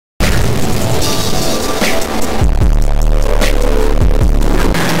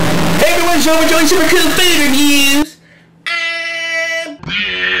doing super cool food reviews. And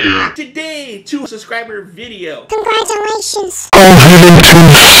today, 2 subscriber video. Congratulations.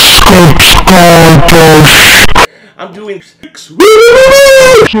 I'm doing So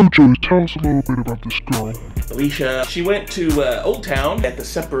Joey, tell us a little bit about this girl. Alicia. She went to Old Town at the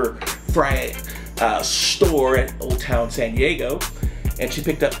Semper Fry store at Old Town San Diego, and she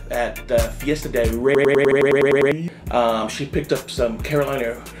picked up at Fiesta de Rey. She picked up some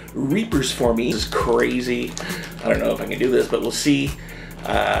Carolina Reapers for me. This is crazy. I don't know if I can do this, but we'll see.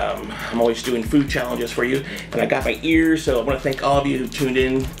 I'm always doing food challenges for you, and I got my ears, so I want to thank all of you who tuned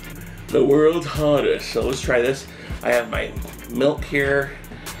in. The world's hottest. So let's try this. I have my milk here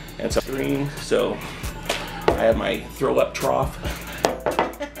and some green, so I have my throw up trough.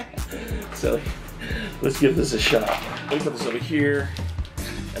 So let's give this a shot. Let me put this over here,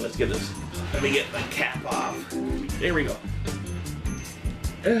 and let's get this. Let me get the cap off. There we go.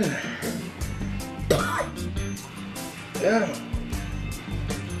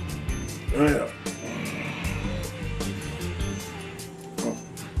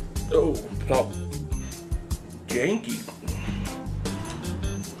 Oh, oh, janky.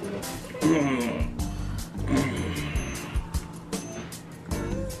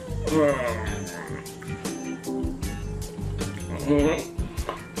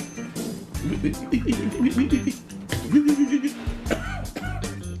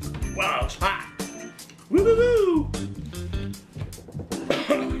 Wow, it's hot. Woo-hoo-hoo.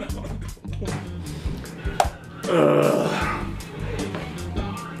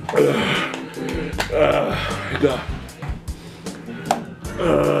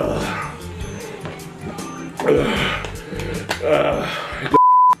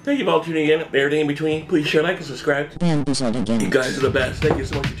 Thank you for all tuning in. Everything in between. Please share, like, and subscribe. You guys are the best. Thank you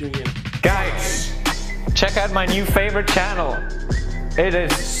so much for tuning in. Guys, check out my new favorite channel. It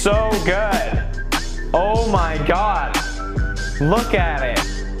is so good. Oh my god. Look at it.